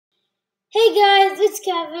Hey guys, it's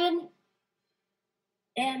Kevin.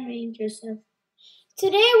 And me, Joseph.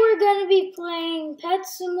 Today we're going to be playing Pet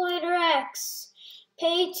Simulator X,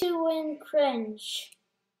 Pay to Win Cringe.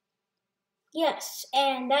 Yes,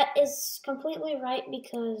 and that is completely right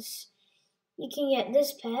because you can get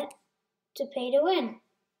this pet to pay to win.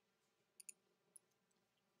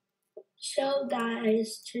 So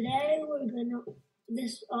guys, today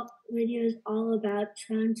this video is all about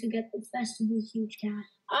trying to get the festival huge cat.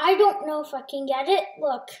 I don't know if I can get it.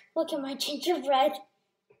 Look at my gingerbread.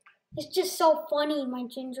 It's just so funny, my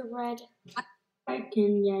gingerbread. I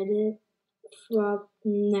can get it.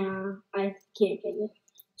 I can't get it.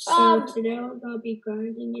 So today we're going to be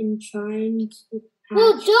grinding and trying to hatch.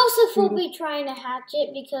 Well, Joseph will be trying to hatch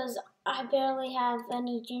it because I barely have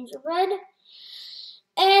any gingerbread.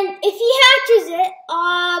 And if he hatches it,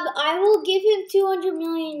 I will give him 200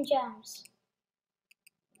 million gems.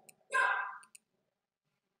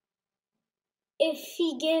 If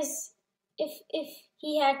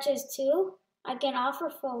he hatches two, I can offer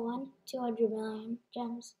for one 200 million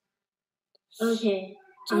gems. Okay.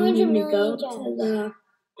 200 million gems.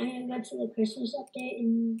 I'm gonna go to the Christmas update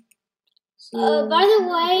and see. By the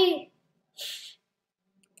way,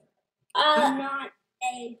 I'm not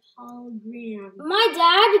a hologram. My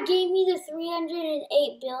dad gave me the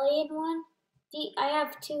 308 billion one. I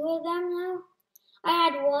have two of them now. I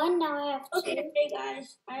had one, now I have two. Okay,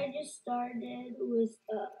 guys, I just started with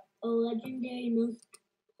a legendary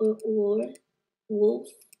wolf.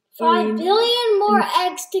 5 billion more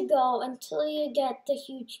eggs to go until you get the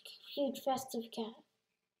huge festive cat.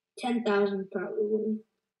 10,000 probably.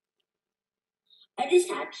 I just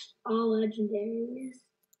hatched all legendaries.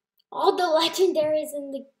 All the legendaries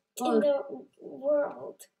in the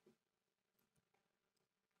world.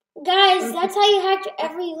 Guys, okay. That's how you hatch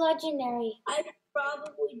every legendary. I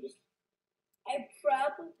probably just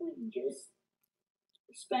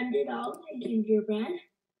spend it all my gingerbread.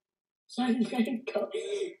 So I'm gonna go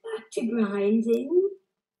back to grinding.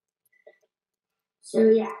 So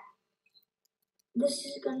yeah. This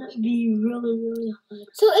is gonna be really hard.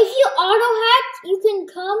 So if you auto-hack, you can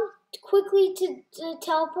come quickly to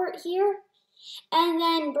teleport here and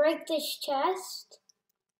then break this chest.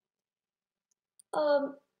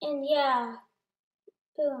 And yeah.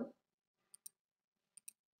 Boom.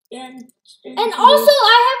 And also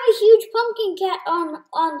I have a huge pumpkin cat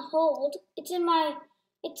on hold. It's in my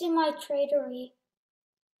tradery.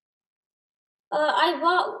 I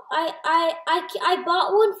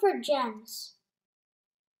bought one for gems.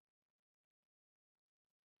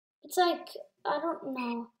 It's like, I don't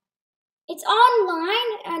know. It's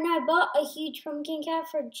online and I bought a huge pumpkin cat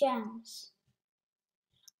for gems.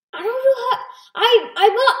 I don't know how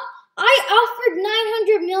I offered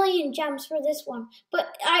 900 million gems for this one,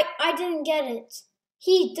 but I didn't get it.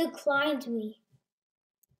 He declined me.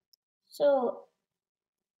 So,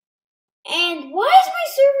 and why is my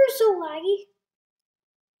server so laggy?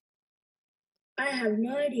 I have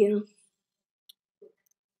no idea.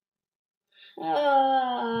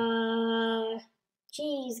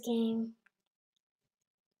 Jeez, game.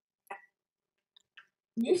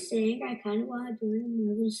 Just saying, I kind of want to join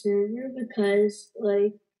another server because,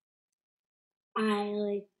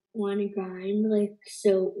 I want to grind,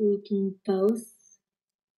 so we can both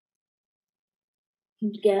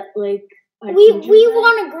get we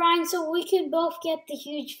want to grind so we can both get the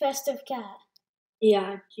huge festive cat.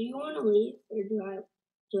 Yeah. Do you want to leave or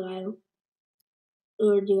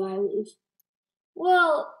do I leave?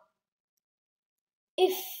 Well,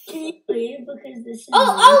 can you leave because this is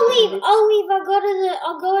I'll leave. I'll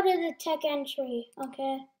go to the tech entry,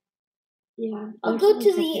 okay? Yeah. I'll go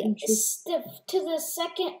to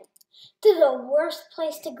the worst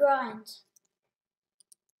place to grind.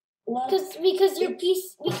 Because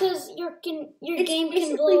your game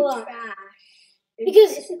can blow up. Trash.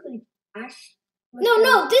 Because basically trash.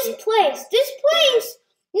 No, this place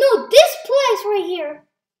right here.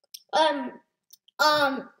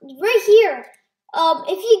 Right here.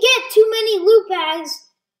 If you get too many loot bags,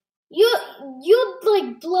 you'll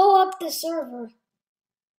blow up the server.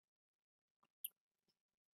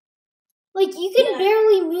 You can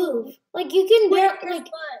barely move. You can barely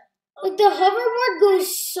the hoverboard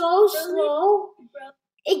goes so slow.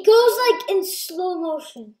 It goes in slow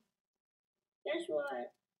motion. Guess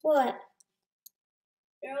what? What?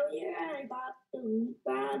 Earlier I got the loot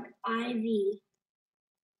bag Ivy.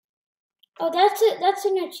 Oh, that's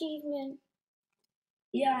an achievement.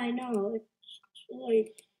 Yeah, I know.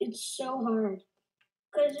 It's so hard.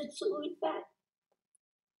 Because it's a loot bag.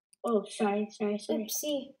 Oh, sorry.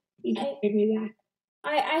 Oopsie. You traded me back.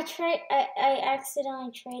 I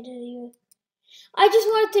accidentally traded you. I just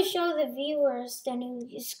wanted to show the viewers the new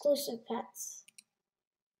exclusive pets.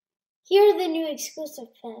 Here are the new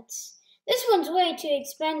exclusive pets. This one's way too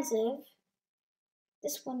expensive.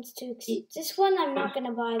 This one's too expensive. This one I'm not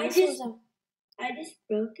gonna buy. I just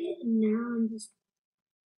broke it and now I'm just.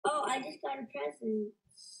 Oh, I just got a present.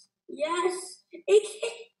 Yes,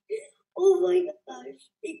 oh my gosh,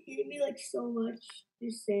 it gave me like so much.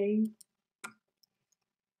 Just saying.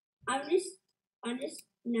 I'm just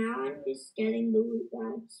getting the loot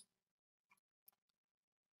bags.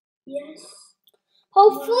 Yes.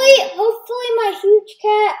 Hopefully my huge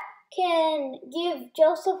cat can give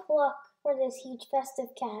Joseph luck for this huge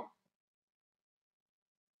festive cat.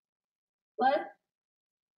 What?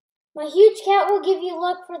 My huge cat will give you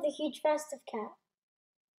luck for the huge festive cat.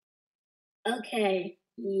 Okay.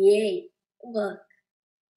 Yay. Look.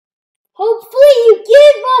 Hopefully you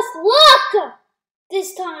give us luck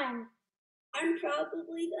this time. I'm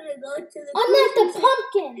probably gonna go to the Unlike the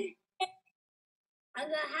pumpkin. I'm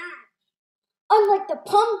gonna hatch. Unlike the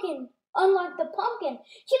pumpkin.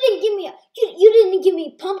 You didn't give me you didn't give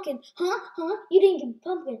me pumpkin. Huh? You didn't give me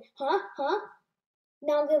pumpkin. Huh?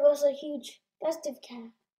 Now give us a huge festive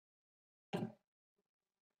cat.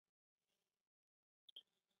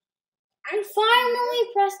 Finally,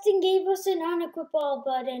 Preston gave us an unequip all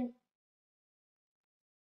button.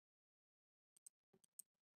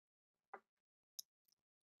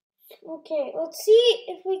 Okay, let's see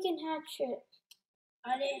if we can hatch it.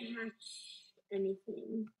 I didn't hatch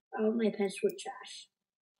anything. All my pets were trash.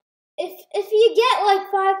 If you get like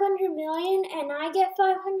 500 million and I get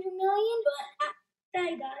 500 million, but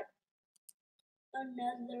I got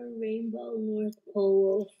another rainbow North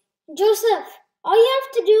Pole. Joseph, all you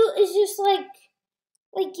have to do is just like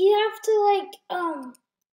you have to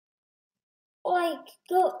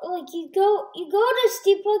you go to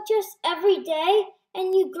Steeple just every day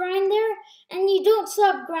and you grind there and you don't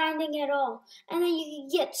stop grinding at all, and then you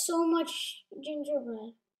can get so much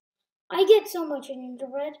gingerbread. I get so much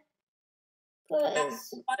gingerbread.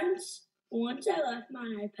 Once I left my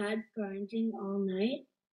iPad grinding all night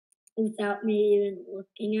without me even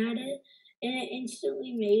looking at it, and it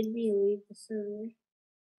instantly made me leave the server.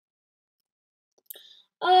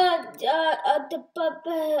 I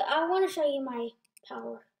want to show you my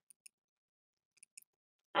power.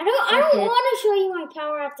 I don't want to show you my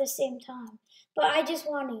power at the same time, but I just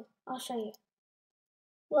want to. I'll show you.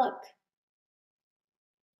 Look.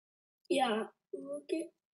 Yeah. Look at.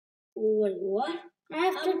 Wait, what? I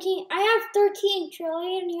have 13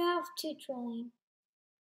 trillion. You have 2 trillion.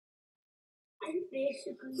 I'm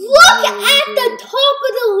basically. Look at the top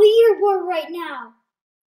of the leaderboard right now,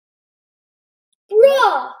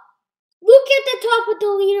 bruh. Look at the top of the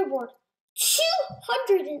leaderboard.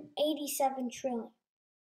 287 trillion.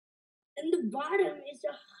 And the bottom is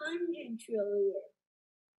 100 trillion.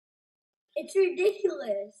 It's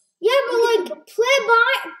ridiculous. Yeah, but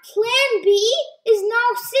Plan B is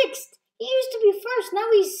now 6th. He used to be 1st,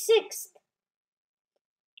 now he's 6th.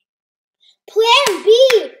 Plan B,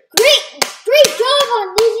 great job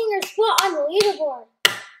on losing your spot on the leaderboard.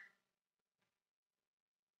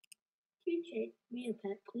 Can you take me a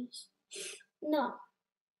pet, please? No,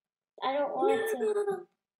 I don't want to.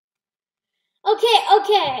 Okay.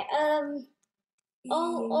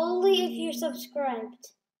 Only if you're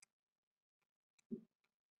subscribed.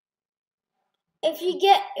 If you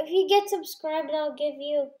get subscribed, I'll give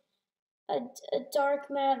you a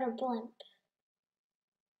dark matter blimp.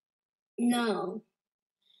 No,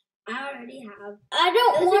 I already have. I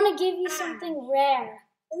don't want to give you something rare.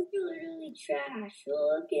 Those are literally trash.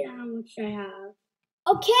 Look at how much I have.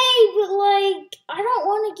 Okay, but I don't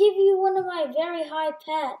want to give you one of my very high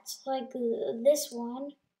pets, like this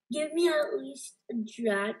one. Give me at least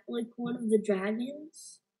one of the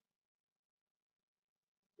dragons.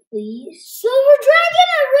 Please? Silver dragon,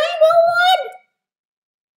 a rainbow one?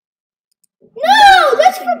 No,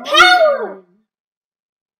 that's for power! One.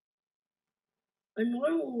 A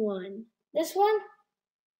normal one. This one?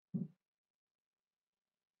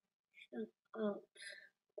 Shut up.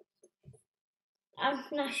 I'm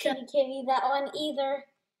not going to give you that one either.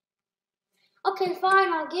 Okay,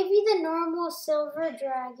 fine, I'll give you the normal silver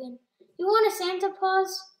dragon. You want a Santa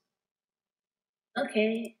Claus?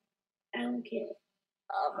 Okay, I don't care.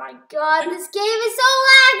 Oh my god, this game is so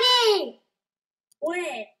laggy!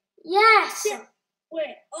 Wait. Yes!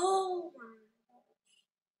 Wait, oh my gosh.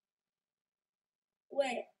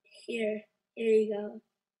 Wait, here you go.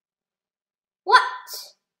 What?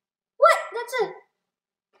 That's a...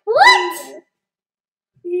 What?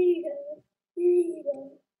 Here you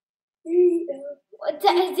go.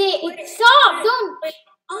 Stop! Don't...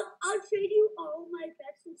 I'll trade you all my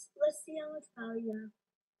pets and let's see how much power you have.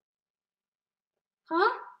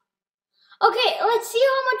 Huh? Okay, let's see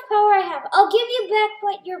how much power I have. I'll give you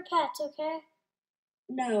back your pets, okay?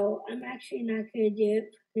 No, I'm actually not gonna do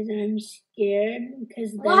it because I'm scared.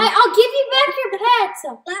 Because Why? I'll give you back your pets.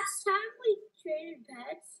 Last time we traded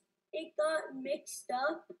pets, it got mixed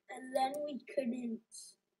up, and then we couldn't.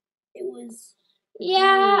 It was.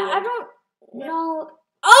 Yeah, I don't know.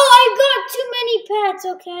 Oh, I got too many pets.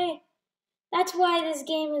 Okay, that's why this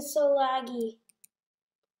game is so laggy.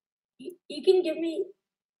 You can give me.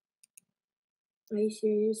 Are you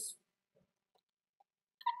serious?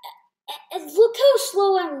 Look how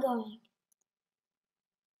slow I'm going.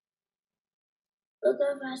 Look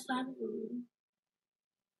how fast I'm going.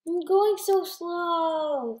 I'm going so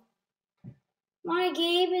slow. My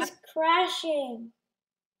game is crashing.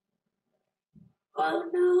 Oh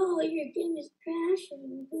no, your game is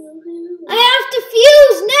crashing. I have to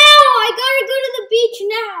fuse now. I gotta go to the beach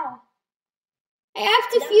now. I have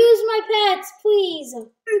to fuse my pets, please.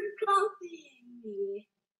 You're copying me.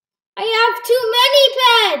 I have too many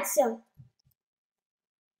pets.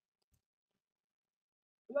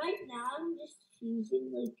 Right now, I'm just fusing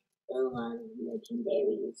like a lot of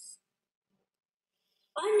legendaries.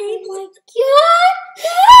 Oh my god!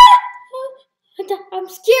 I'm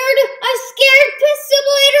scared. I'm scared.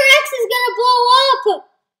 Simulator X is gonna blow up.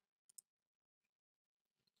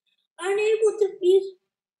 Unable to fuse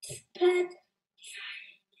pet.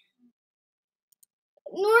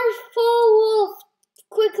 North Pole Wolf,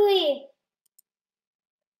 quickly.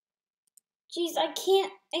 Jeez, I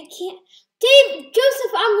can't. Dave,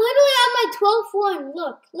 Joseph, I'm literally on my 12th one.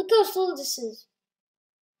 Look how slow this is.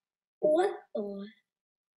 What the?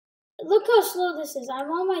 Look how slow this is. I'm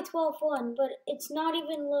on my 12th one, but it's not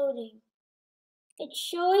even loading. It's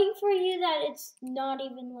showing for you that it's not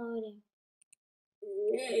even loading.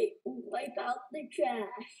 Hey, wipe out the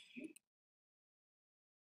trash.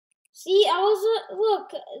 See, I was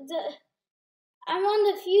look. I'm on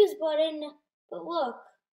the fuse button, but look,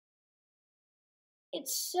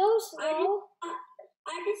 it's so slow.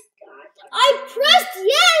 I just got. I pressed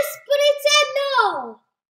yes, but it said no.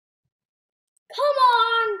 Come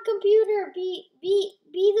on, computer, be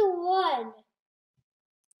the one.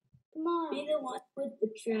 Come on. Be the one with the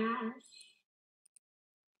trash.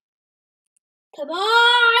 Come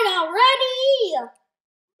on already.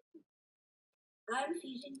 I'm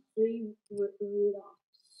fusing 3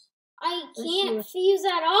 Rudolphs. I can't fuse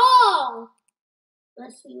at all.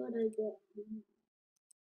 Let's see what I get.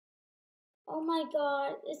 Oh my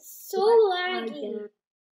god, it's so laggy.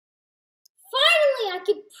 Finally, I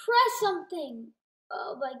can press something.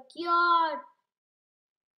 Oh my god.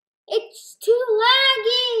 It's too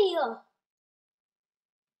laggy.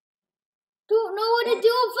 Don't know what to do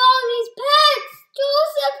with all these pets.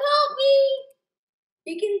 Joseph, help me.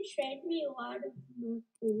 You can trade me a lot of more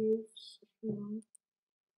wolves if you want.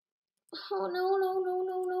 Oh no.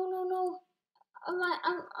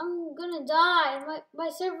 I'm gonna die. My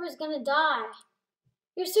server's gonna die.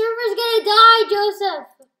 Your server's gonna die, Joseph.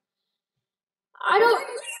 I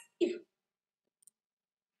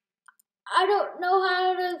don't know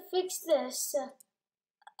how to fix this.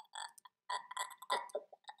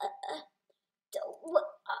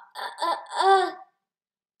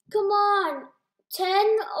 Come on.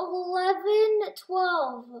 10, 11,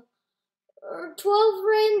 12. 12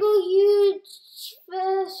 rainbow huge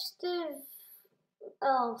festive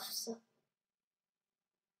elves.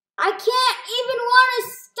 I can't even want to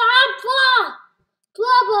stop.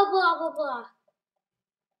 Blah, blah, blah.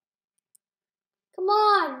 Come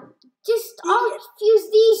on. I'll fuse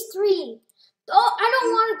these 3. Oh, I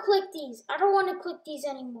don't want to click these. I don't want to click these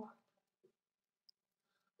anymore.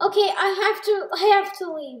 Okay, I have to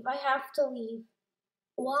leave.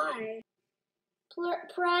 Why?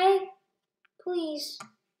 Pray, please.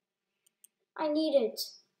 I need it.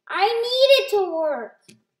 I need it to work.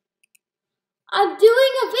 I'm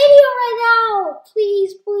doing a video right now.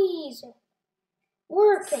 Please.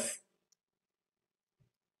 Work.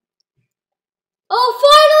 Oh,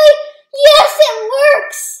 finally! Yes, it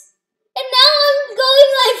works! And now I'm going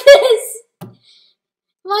like this.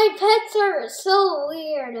 My pets are so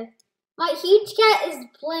weird. My huge cat is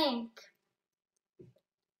blank.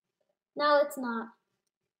 Now it's not.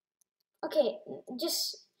 Okay,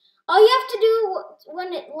 all you have to do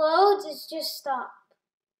when it loads is just stop.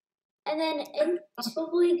 And then I'm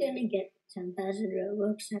probably gonna get 10,000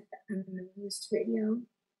 Robux at the end of this video.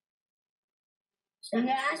 So I'm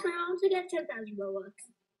gonna ask my mom to get 10,000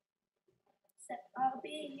 Robux. So I'll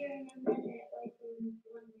be here in a minute, like in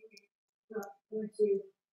 1 minute. Or 2.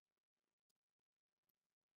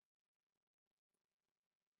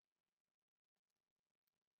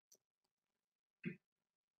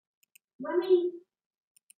 Mommy.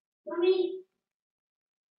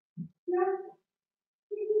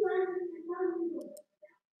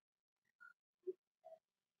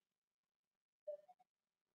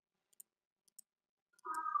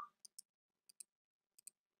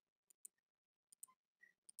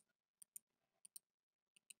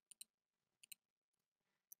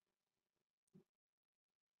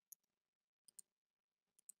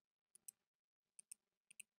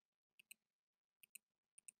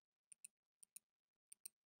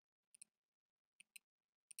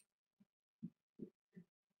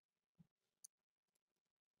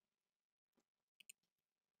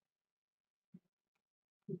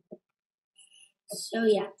 So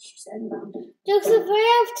yeah, she said no. Joseph,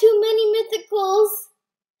 I have too many mythicals.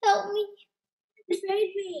 Help me.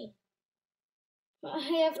 Trade me. I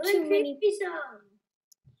have too many. Me some.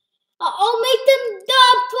 I'll make them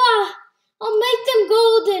I'll make them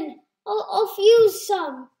golden. I'll fuse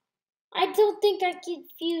some. I don't think I can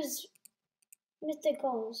fuse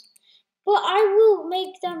mythicals, but I will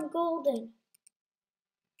make them golden.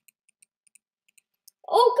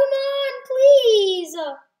 Oh, come on, please.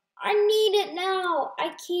 I need it now. I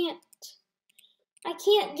can't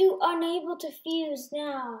do unable to fuse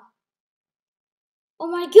now. Oh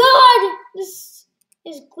my god! This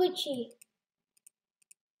is glitchy.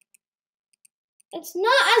 It's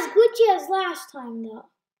not as glitchy as last time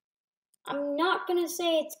though. I'm not gonna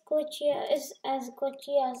say it's glitchy as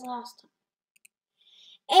glitchy as last time.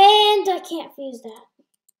 And I can't fuse that.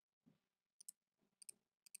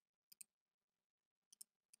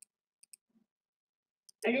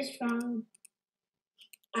 I just found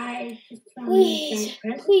Please,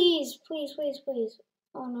 please, please, please, please.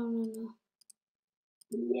 Oh no.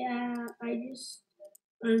 Yeah, I just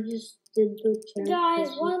did the check. Guys,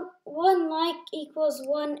 one like equals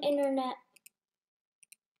one internet.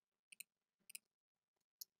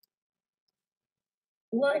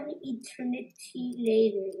 One eternity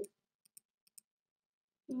later.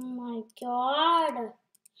 Oh my god.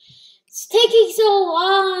 It's taking so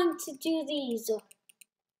long to do these.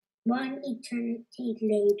 One eternity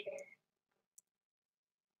later.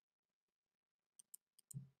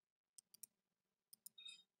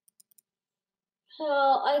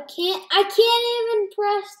 Oh, I can't even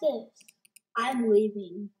press this. I'm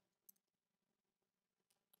leaving.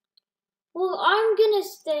 Well, I'm gonna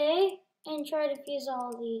stay and try to fuse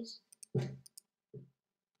all these.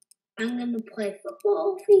 I'm gonna play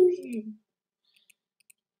football fusion.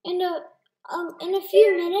 In a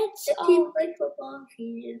few minutes, if you play football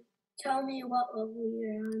fusion, tell me what level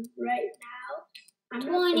you're on right now. I'm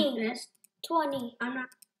 20. not the best. 20. I'm not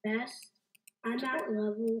the best. I'm at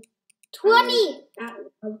level 20. At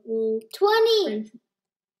level 20.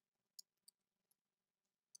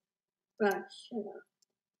 Gosh, shut up.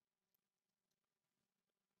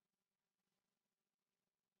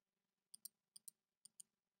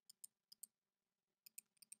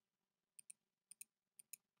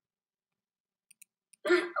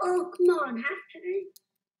 Oh, come on, half time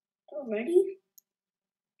already?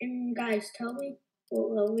 And guys, tell me what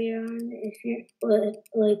level you're on. If you're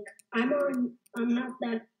like, I'm not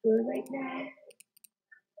that good right now.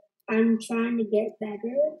 I'm trying to get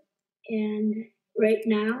better, and right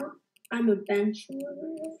now I'm a bench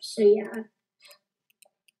mover. So yeah.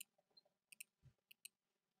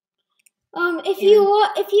 If you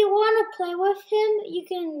want to play with him, you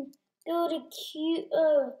can go to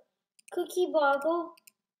Cookie Boggle,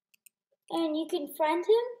 and you can friend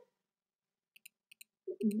him.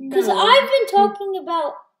 Because I've been talking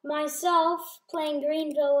about myself playing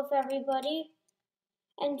Greenville with everybody,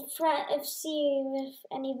 and seeing if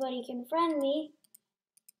anybody can friend me.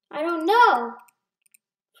 I don't know.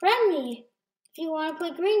 Friend me if you want to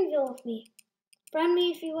play Greenville with me. Friend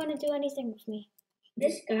me if you want to do anything with me.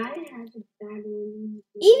 This guy has a bad one.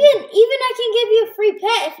 Even I can give you a free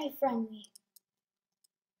pet if you friend me.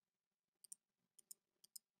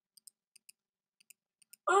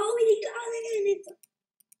 Oh, he got it!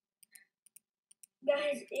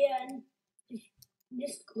 Guys, and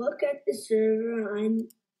just look at the server. I'm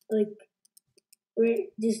like,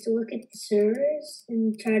 just look at the servers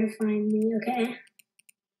and try to find me, okay?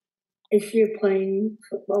 If you're playing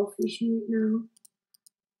football fusion right now.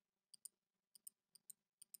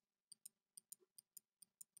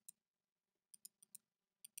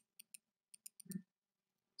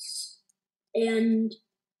 And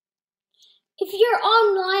if you're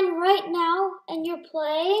online right now and you're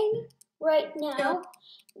playing right now,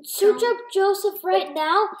 search up Joseph right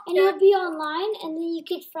now and he'll be online, and then you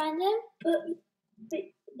could friend him. Put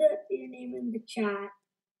your name in the chat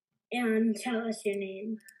and tell us your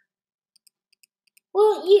name.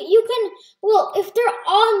 Well, you can. Well, if they're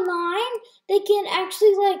online, they can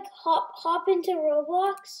actually like hop into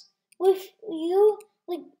Roblox with you.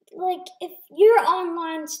 Like if you're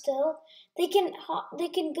online still, they can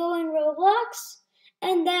go in Roblox,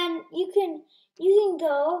 and then you can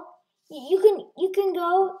go you can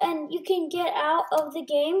go and you can get out of the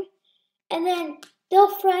game, and then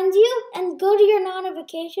they'll friend you and go to your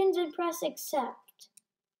notifications and press accept.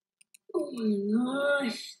 Oh my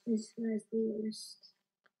gosh, this was the worst.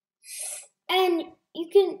 And you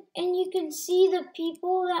can see the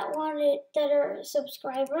people that want it that are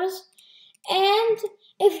subscribers. And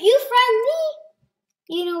if you friend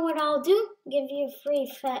me, you know what I'll do? Give you a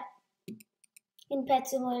free pet in Pet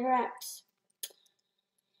Simulator X.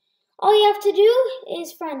 All you have to do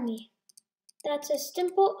is friend me. That's a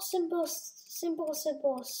simple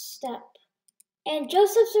step. And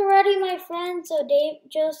Joseph's already my friend, so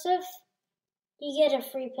Joseph, you get a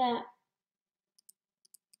free pet.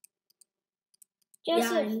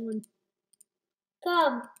 Joseph, Yeah,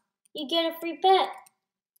 come. You get a free pet.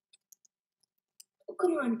 oh,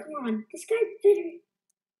 come on. This guy's bitter.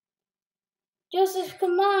 Joseph,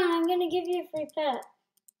 come on. I'm gonna give you a free pet.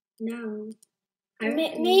 No.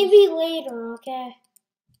 Maybe later, okay?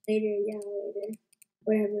 Later.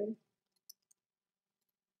 Whatever.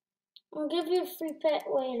 I'll give you a free pet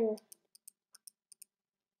later.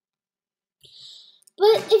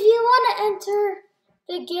 But if you want to enter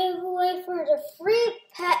the giveaway for the free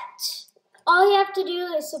pet, all you have to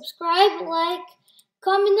do is subscribe, like,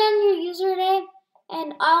 comment down your username,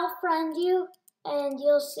 and I'll friend you, and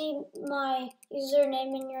you'll see my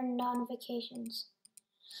username in your notifications.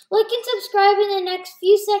 Like and subscribe in the next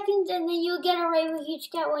few seconds, and then you'll get a Rainbow Huge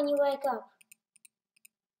Cat when you wake up.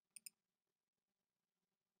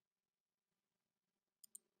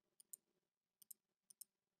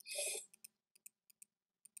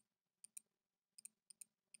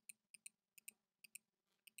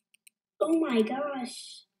 Oh my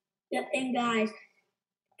gosh. Yeah, and guys,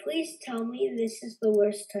 please tell me this is the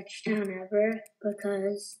worst touchdown ever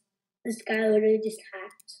because this guy literally just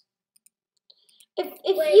hacked.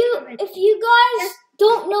 If you guys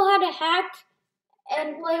don't know how to hack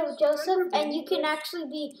and play with Joseph, and you can actually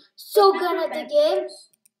be so good at the game.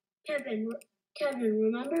 Kevin,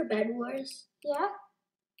 remember Bed Wars? Yeah.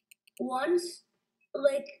 Once,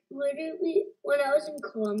 like literally, when I was in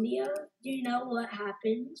Colombia, do you know what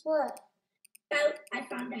happened? What? I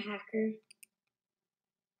found a hacker.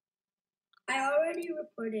 I already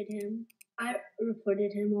reported him. I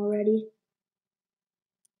reported him already.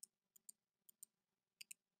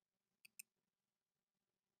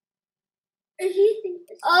 If you think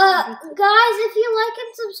guys, if you like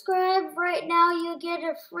and subscribe right now, you'll get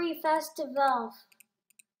a free festival.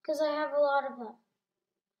 Because I have a lot of them.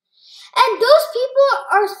 And those people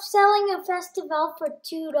are selling a festival for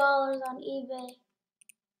 $2 on eBay.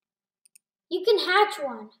 You can hatch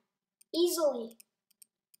one easily.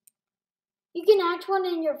 You can hatch one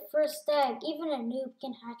in your first egg. Even a noob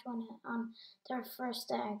can hatch one on their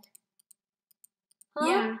first egg. Huh?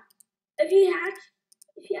 Yeah. If you have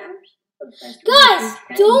guys,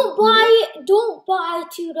 don't buy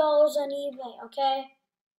 $2 on eBay, okay?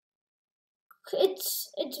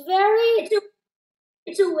 It's very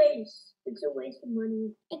it's a waste. It's a waste of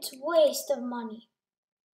money. It's waste of money.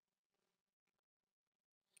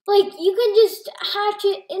 Like you can just hatch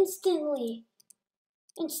it instantly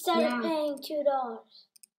instead of paying $2.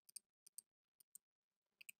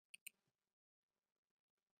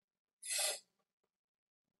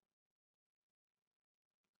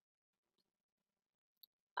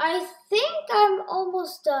 I think I'm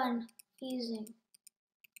almost done fusing.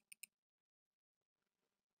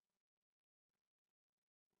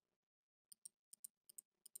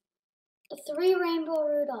 The 3 Rainbow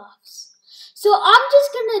Rudolphs. So I'm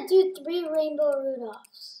just gonna do 3 Rainbow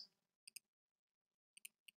Rudolphs.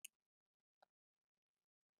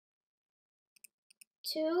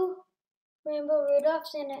 2 Rainbow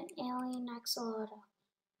Rudolphs and an alien axolotl.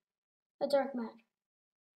 A dark matter.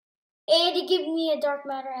 And to give me a dark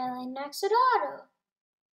matter alien axolotl.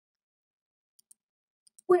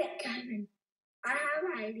 Wait, Kevin, I have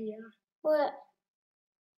an idea. What?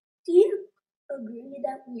 Do you agree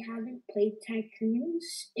that we haven't played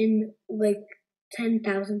Tycoons in like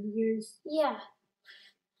 10,000 years? Yeah.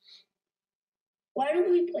 Why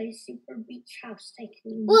don't we play Super Beach House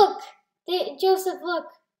Tycoon? Look, Joseph, look.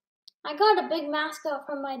 I got a big mascot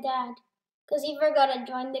from my dad because he forgot to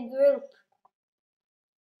join the group.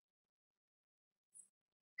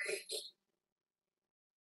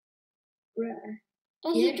 Bruh.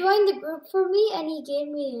 And he joined the group for me and he gave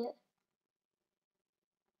me it.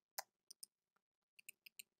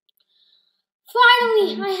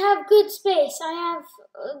 Finally, I have good space. I have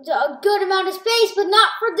a good amount of space, but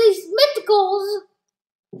not for these mythicals.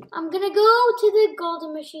 I'm gonna go to the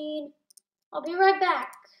golden machine. I'll be right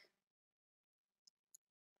back.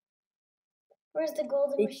 Where's the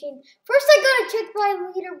golden machine? First, I gotta check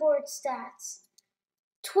my leaderboard stats.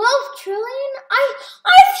 12 trillion? I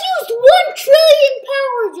fused 1 trillion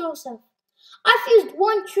power, Joseph. I fused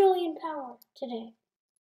 1 trillion power today.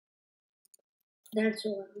 That's a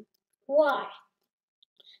lot. Why?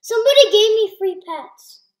 Somebody gave me free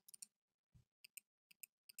pets.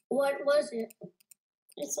 What was it?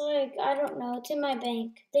 It's like, I don't know, it's in my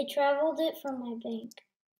bank. They traveled it from my bank.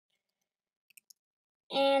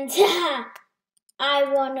 And I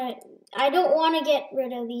don't wanna get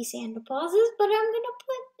rid of these sand deposits, but I'm gonna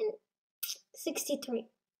put in 63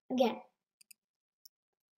 again.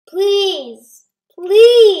 Please,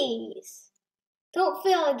 please, don't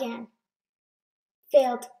fail again.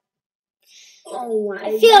 Failed. Oh my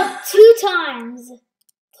I failed 2 times.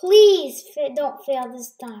 Please don't fail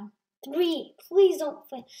this time. 3, please don't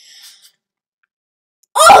fail.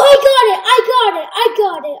 Oh, I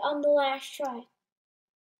got it on the last try.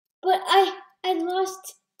 But I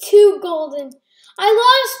lost 2 golden. I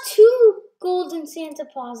lost 2 golden Santa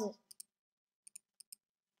Pauses.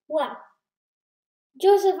 Wow.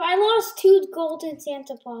 Joseph, I lost 2 golden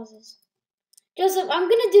Santa Pauses. Joseph, I'm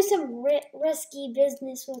gonna do some risky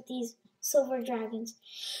business with these silver dragons.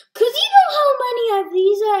 Cause you know how many of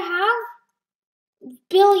these I have?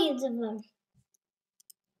 Billions of them.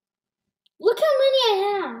 Look how many I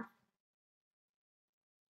have.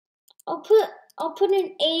 I'll put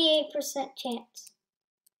an 88% chance.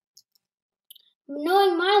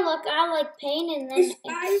 Knowing my luck, I like pain, and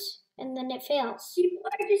then it fails. People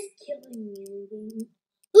are just killing me.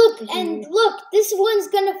 Look, this one's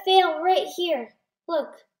gonna fail right here.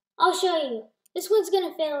 Look, I'll show you. This one's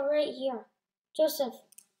gonna fail right here. Joseph,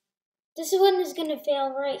 this one is gonna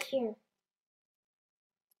fail right here.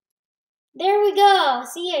 There we go.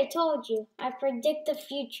 See, I told you. I predict the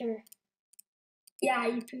future. Yeah,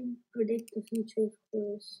 you can predict the future, of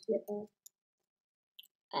course. Yeah.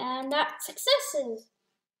 And that's successes.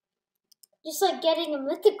 Just like getting a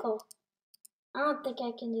mythical. I don't think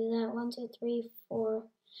I can do that. 1, 2, 3, 4.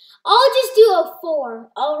 I'll just do a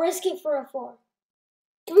 4. I'll risk it for a 4.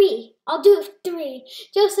 3. I'll do 3.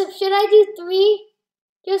 Joseph, should I do 3?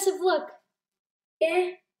 Joseph, look.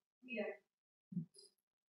 Yeah.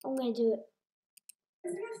 I'm gonna do it.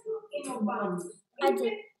 I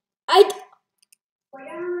did.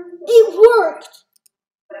 It worked.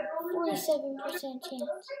 47%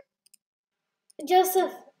 chance.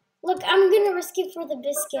 Joseph, look, I'm gonna risk it for the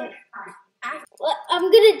biscuit.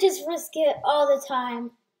 I'm gonna just risk it all the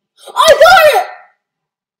time. I got it!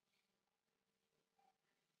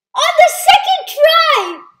 On the second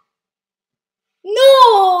try!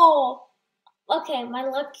 No! Okay, my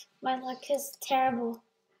luck is terrible.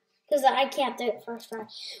 Because I can't do it first try.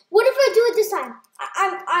 What if I do it this time?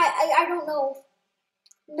 I don't know.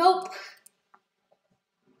 Nope.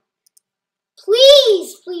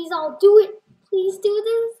 Please, I'll do it. Please do it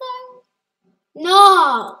this time.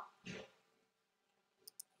 No.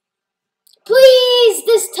 Please,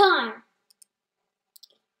 this time.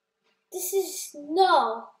 This is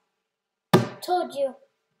no. Told you.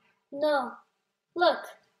 No. Look.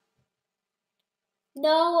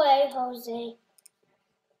 No way, Jose.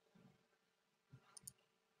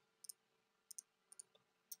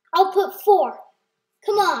 I'll put 4.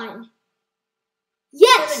 Come on.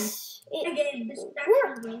 Yes! Again, this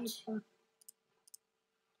worked. is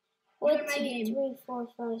 1, 2, 3, 4,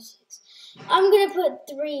 5, 6. I'm gonna put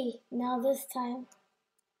 3 now this time.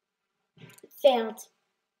 Failed.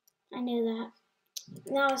 I knew that.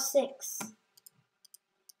 Now 6.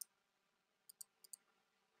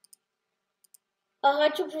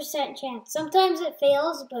 100% chance. Sometimes it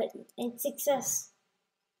fails, but it's success.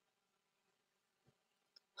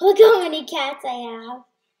 Look how many cats I have.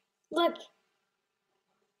 Look.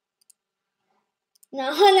 No,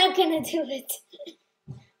 I'm not gonna do it.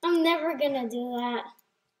 I'm never gonna do that.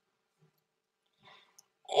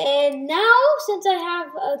 And now, since I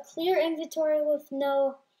have a clear inventory with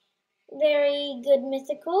no very good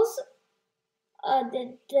mythicals,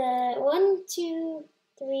 the 1, 2,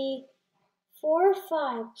 3, 4, 5.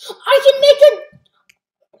 I can make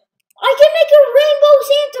a rainbow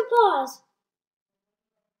Santa Claus.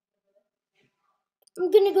 I'm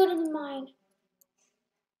gonna go to the mine.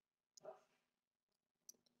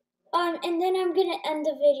 And then I'm gonna end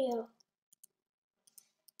the video.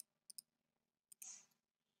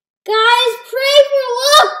 Guys, pray for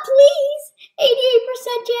luck, please.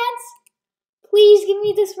 88% chance. Please give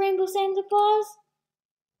me this rainbow Santa Claus.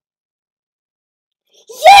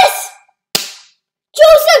 Yes!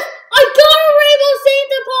 Joseph, I got a rainbow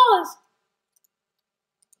Santa Claus!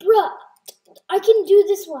 Bruh, I can do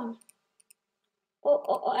this one.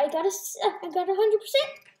 Oh, I got 100%.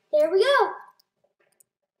 There we go.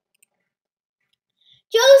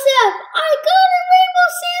 Joseph, I got a rainbow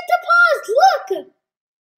Santa Claus. Look.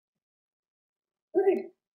 Good.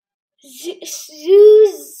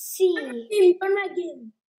 Susie. On my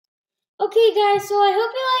game. Okay, guys, so I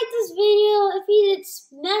hope you liked this video. If you did,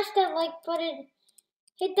 smash that like button,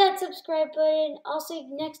 hit that subscribe button. I'll see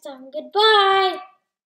you next time. Goodbye.